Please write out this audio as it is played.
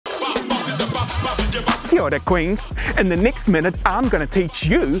Kia ora, Queens. In the next minute, I'm going to teach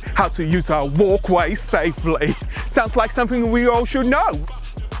you how to use our walkway safely. Sounds like something we all should know,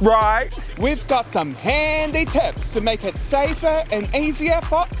 right? We've got some handy tips to make it safer and easier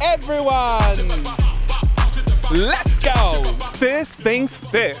for everyone. Let's go! First things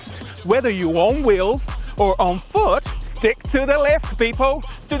first, whether you're on wheels or on foot, stick to the left, people.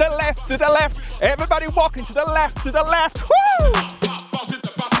 To the left, to the left. Everybody walking to the left, to the left. Woo!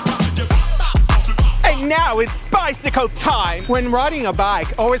 And now it's bicycle time. When riding a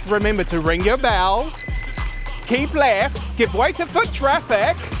bike, always remember to ring your bell. Keep left, give way to foot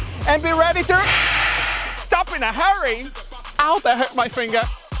traffic, and be ready to stop in a hurry. Ow, that hurt my finger.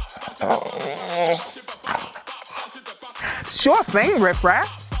 Sure thing, Riff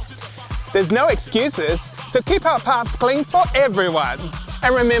Raff. There's no excuses, so keep our paths clean for everyone.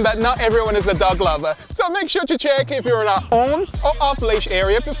 And remember, not everyone is a dog lover, so make sure to check if you're in an on or off leash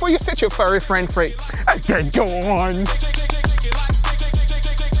area before you set your furry friend free. Okay, go on.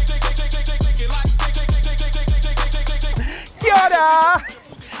 Yada!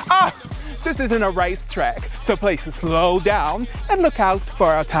 Ah, this isn't a racetrack, so please slow down and look out for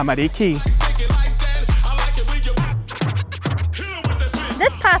our tamariki.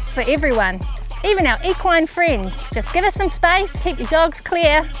 This path's for everyone, even our equine friends. Just give us some space, keep your dogs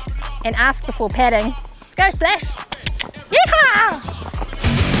clear, and ask before patting. Let's go, Splash! Yeehaw!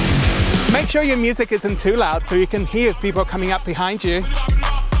 Make sure your music isn't too loud so you can hear people coming up behind you.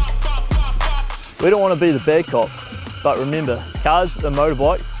 We don't want to be the bad cop, but remember, cars and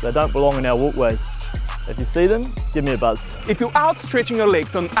motorbikes, they don't belong in our walkways. If you see them, give me a buzz. If you're out stretching your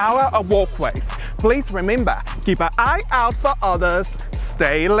legs on our walkways, please remember, keep an eye out for others,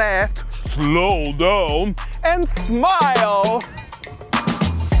 stay left, slow down, and smile.